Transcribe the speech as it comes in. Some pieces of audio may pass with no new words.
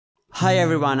Hi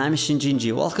everyone, I'm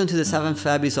Shinjingi. Welcome to the 7th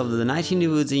episode of the Night in the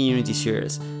Woods in Unity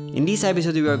series. In this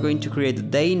episode we are going to create a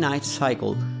day-night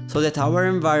cycle so that our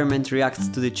environment reacts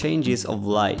to the changes of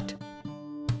light.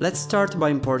 Let's start by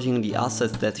importing the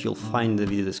assets that you'll find in the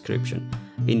video description.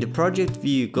 In the project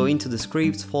view, go into the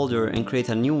scripts folder and create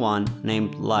a new one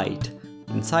named light.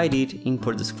 Inside it,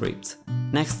 import the scripts.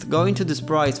 Next, go into the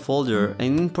sprites folder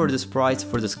and import the sprites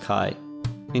for the sky.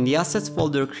 In the assets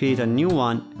folder, create a new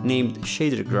one named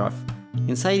ShaderGraph.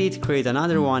 Inside it, create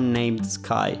another one named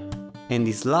sky. And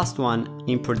this last one,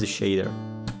 import the shader.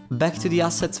 Back to the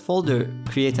assets folder,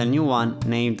 create a new one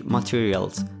named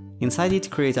materials. Inside it,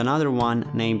 create another one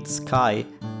named sky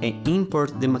and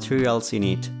import the materials in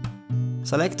it.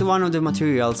 Select one of the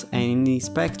materials and in the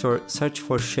inspector search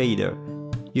for shader.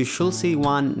 You should see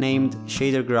one named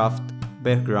ShaderGraph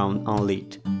background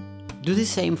unlit. Do the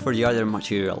same for the other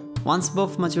material. Once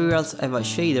both materials have a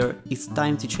shader, it's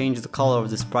time to change the color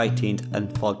of the sprite tint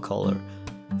and fog color.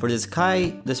 For the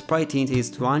sky, the sprite tint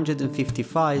is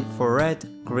 255 for red,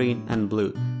 green and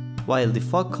blue, while the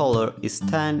fog color is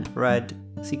 10 red,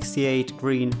 68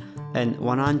 green and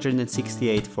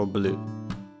 168 for blue.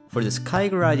 For the sky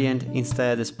gradient,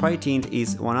 instead the sprite tint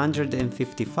is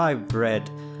 155 red,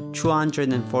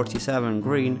 247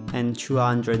 green and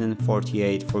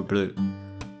 248 for blue.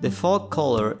 The fog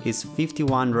color is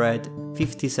 51 red,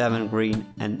 57 green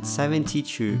and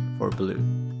 72 for blue.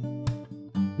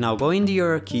 Now go in the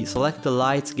hierarchy, select the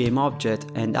lights game object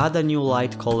and add a new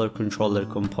light color controller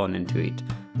component to it.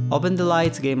 Open the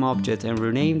lights game object and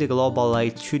rename the global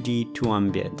light 2D to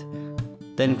ambient.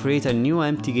 Then create a new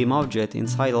empty game object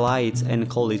inside lights and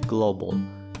call it global.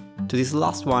 To this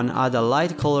last one, add a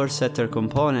light color setter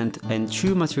component and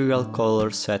two material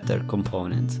color setter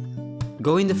components.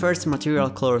 Go in the first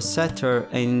material color setter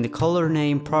and in the color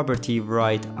name property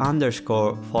write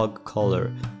underscore fog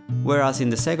color, whereas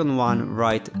in the second one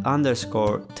write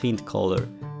underscore tint color.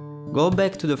 Go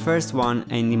back to the first one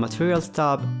and in the materials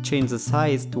tab change the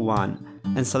size to 1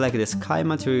 and select the sky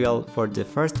material for the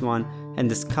first one and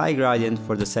the sky gradient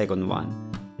for the second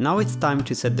one. Now it's time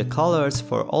to set the colors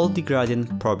for all the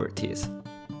gradient properties.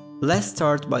 Let's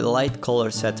start by the light color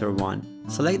setter 1.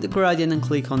 Select the gradient and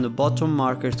click on the bottom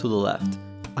marker to the left.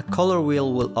 A color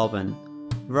wheel will open.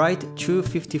 Write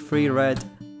 253 red,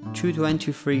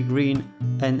 223 green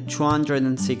and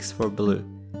 206 for blue.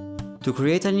 To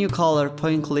create a new color,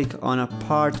 point click on a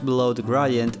part below the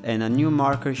gradient and a new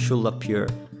marker should appear.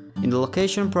 In the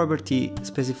location property,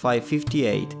 specify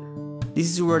 58.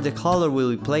 This is where the color will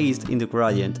be placed in the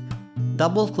gradient.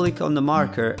 Double click on the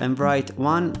marker and write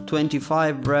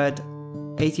 125 red,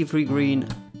 83 green,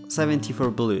 70 for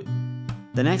blue.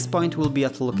 The next point will be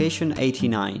at location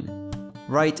 89.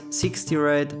 Write 60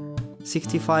 red,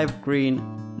 65 green,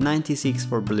 96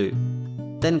 for blue.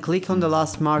 Then click on the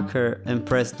last marker and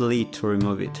press delete to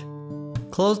remove it.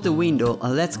 Close the window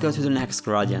and let's go to the next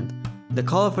gradient. The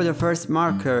color for the first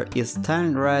marker is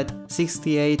 10 red,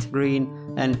 68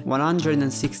 green and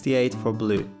 168 for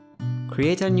blue.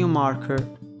 Create a new marker,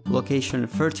 location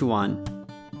 31,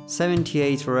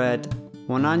 78 red,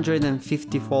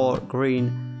 154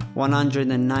 green,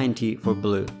 190 for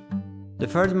blue. The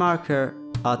third marker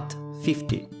at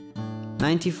 50,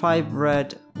 95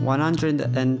 red,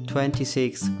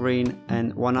 126 green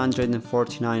and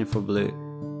 149 for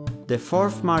blue. The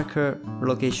fourth marker,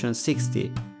 location 60,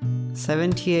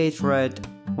 78 red,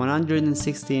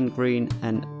 116 green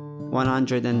and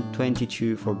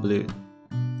 122 for blue.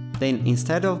 Then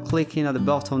instead of clicking at the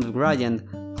bottom of the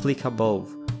gradient, click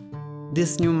above.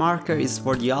 This new marker is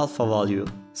for the alpha value.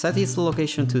 Set its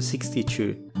location to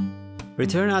 62.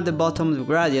 Return at the bottom of the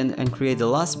gradient and create the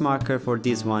last marker for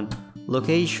this one,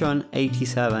 location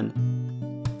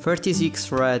 87,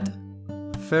 36 red,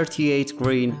 38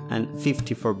 green and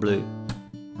 50 for blue.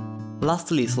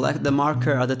 Lastly, select the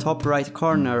marker at the top right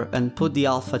corner and put the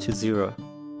alpha to 0.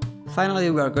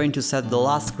 Finally, we are going to set the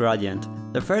last gradient.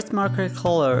 The first marker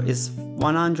color is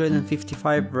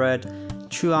 155 red,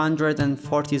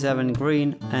 247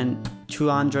 green and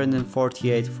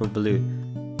 248 for blue.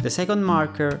 The second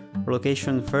marker,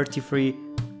 location 33,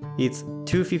 is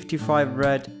 255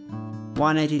 red,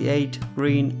 188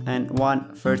 green and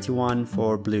 131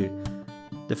 for blue.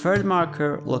 The third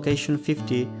marker, location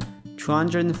 50,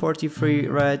 243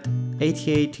 red,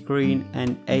 88 green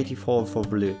and 84 for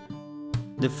blue.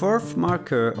 The fourth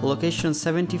marker, location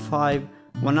 75,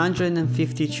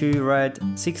 152 red,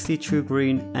 62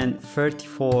 green and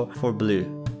 34 for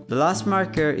blue. The last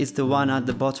marker is the one at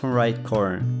the bottom right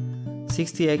corner,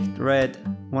 68 red,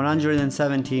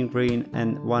 117 green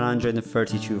and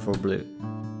 132 for blue.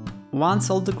 Once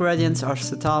all the gradients are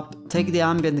set up, take the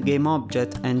ambient game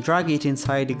object and drag it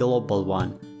inside the global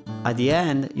one. At the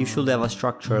end, you should have a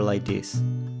structure like this.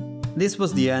 This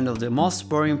was the end of the most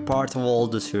boring part of all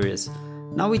the series.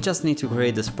 Now we just need to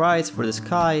create the sprites for the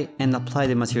sky and apply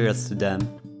the materials to them.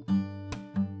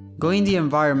 Go in the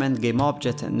environment game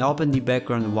object and open the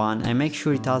background one and make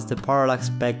sure it has the parallax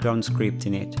background script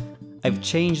in it. I've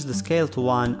changed the scale to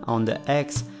 1 on the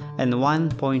X and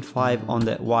 1.5 on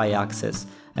the Y axis,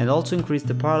 and also increased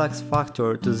the parallax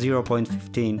factor to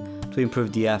 0.15 to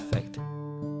improve the effect.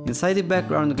 Inside the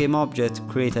background game object,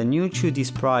 create a new 2D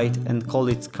sprite and call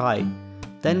it sky.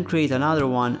 Then create another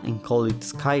one and call it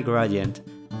sky gradient.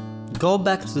 Go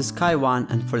back to the sky one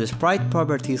and for the sprite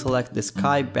property select the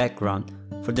sky background.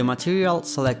 For the material,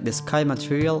 select the sky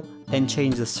material and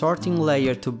change the sorting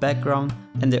layer to background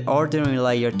and the ordering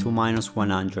layer to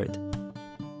 -100.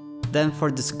 Then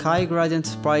for the sky gradient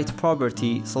sprite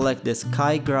property, select the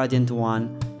sky gradient one.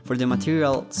 For the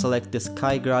material, select the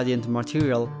sky gradient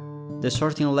material, the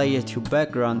sorting layer to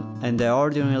background and the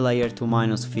ordering layer to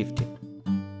 -50.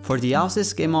 For the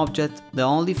houses game object, the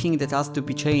only thing that has to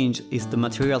be changed is the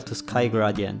material to sky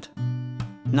gradient.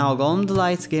 Now go on the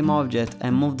lights game object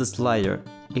and move the slider.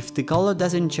 If the color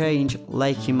doesn't change,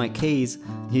 like in my case,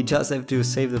 you just have to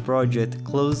save the project,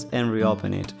 close and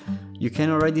reopen it. You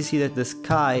can already see that the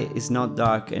sky is not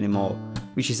dark anymore,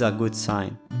 which is a good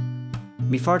sign.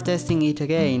 Before testing it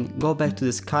again, go back to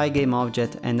the sky game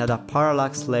object and add a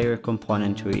parallax layer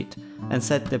component to it, and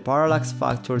set the parallax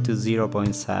factor to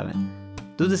 0.7.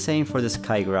 Do the same for the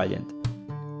sky gradient.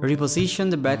 Reposition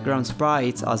the background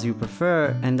sprites as you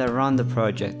prefer and then run the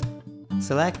project.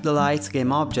 Select the lights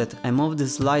game object and move the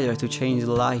slider to change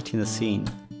the light in the scene.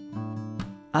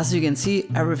 As you can see,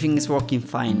 everything is working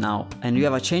fine now, and you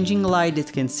have a changing light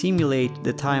that can simulate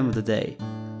the time of the day.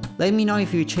 Let me know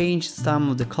if you changed some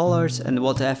of the colors and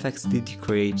what effects did you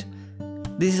create.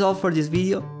 This is all for this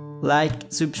video. Like,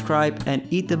 subscribe and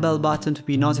hit the bell button to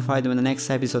be notified when the next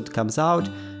episode comes out,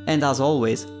 and as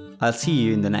always, I'll see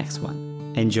you in the next one.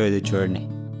 Enjoy the journey.